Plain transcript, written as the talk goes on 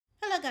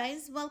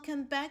Guys,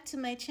 welcome back to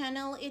my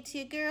channel. It's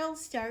your girl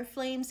Star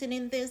Flames, and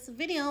in this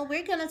video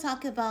we're gonna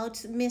talk about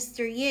Mr.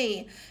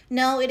 Ye.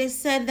 Now it is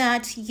said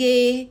that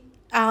Ye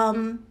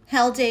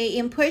held a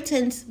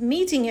important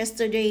meeting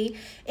yesterday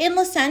in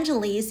Los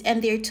Angeles,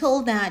 and they're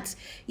told that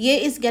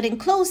Ye is getting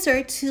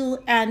closer to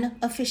an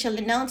official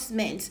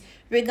announcement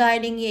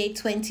regarding Ye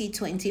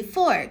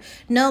 2024.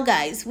 Now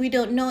guys, we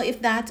don't know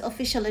if that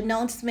official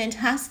announcement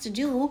has to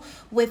do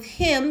with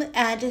him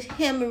and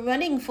him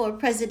running for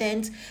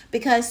president,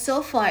 because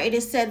so far it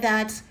is said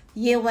that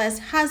Ye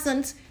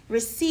hasn't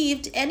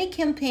received any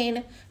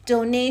campaign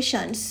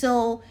donation.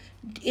 So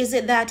is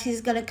it that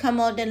he's gonna come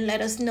out and let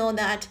us know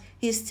that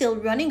he's still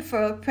running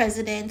for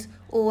president,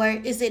 or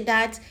is it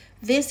that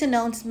this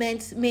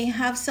announcement may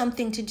have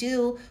something to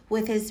do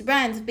with his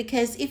brand?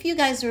 Because if you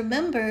guys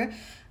remember,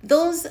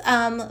 those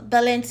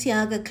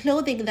Balenciaga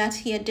clothing that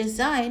he had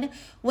designed,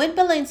 when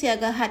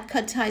Balenciaga had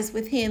cut ties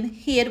with him,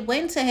 he had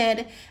went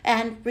ahead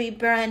and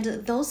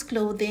rebranded those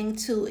clothing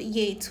to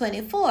Ye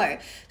 24.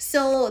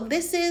 So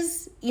this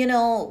is,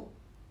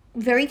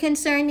 very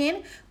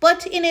concerning,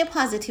 but in a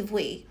positive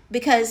way,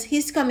 because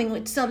he's coming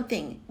with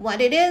something.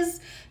 What it is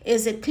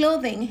it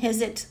clothing?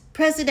 Is it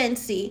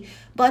presidency?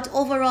 But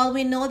overall,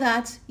 we know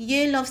that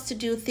Ye loves to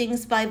do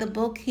things by the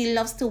book. He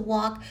loves to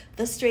walk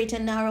the straight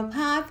and narrow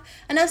path,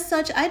 and as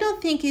such, I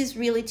don't think he's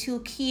really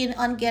too keen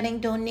on getting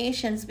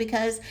donations,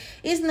 because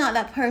he's not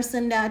that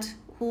person that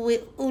who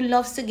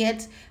loves to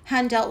get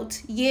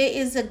handout. Ye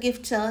is a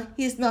gifter,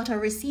 he's not a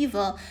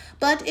receiver.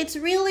 But it's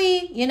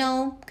really,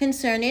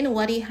 concerning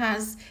what he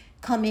has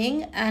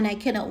coming, and I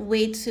cannot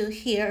wait to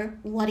hear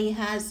what he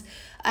has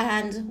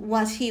and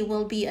what he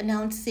will be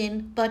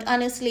announcing. But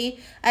honestly,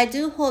 I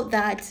do hope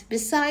that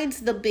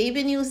besides the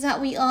baby news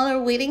that we all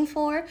are waiting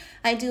for,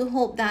 I do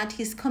hope that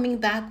he's coming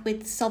back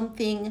with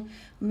something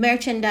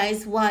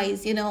merchandise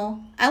wise.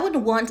 I would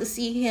want to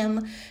see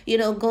him,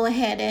 go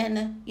ahead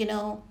and,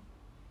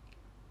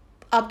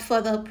 opt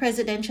for the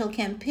presidential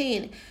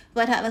campaign.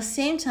 But at the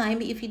same time,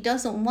 if he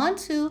doesn't want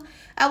to,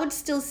 I would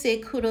still say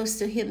kudos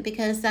to him,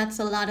 because that's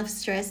a lot of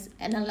stress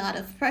and a lot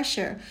of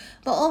pressure.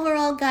 But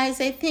overall, guys,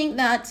 I think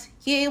that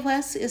Ye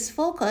West is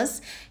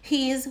focused.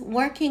 He's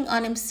working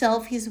on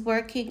himself. He's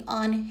working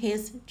on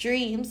his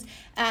dreams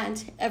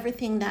and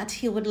everything that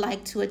he would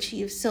like to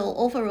achieve. So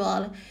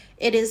overall,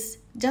 it is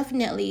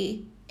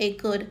definitely a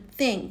good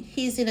thing.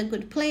 He's in a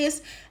good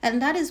place,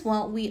 and that is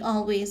what we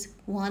always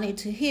wanted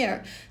to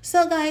hear.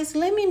 So guys,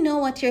 let me know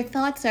what your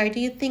thoughts are. Do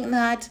you think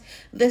that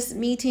this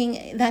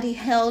meeting that he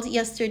held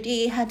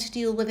yesterday had to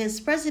do with his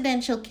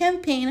presidential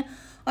campaign,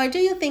 or do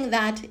you think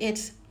that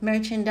it's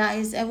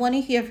merchandise? I want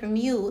to hear from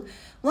you.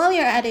 While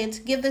you're at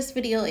it, give this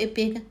video a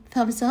big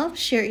thumbs up,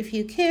 share if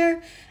you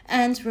care,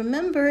 and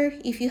remember,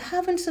 if you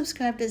haven't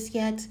subscribed as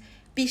yet,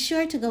 be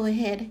sure to go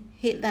ahead,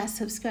 hit that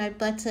subscribe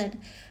button.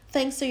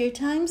 Thanks for your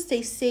time.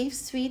 Stay safe,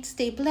 sweet,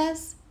 stay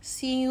blessed.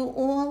 See you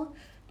all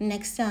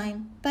next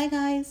time. Bye,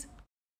 guys.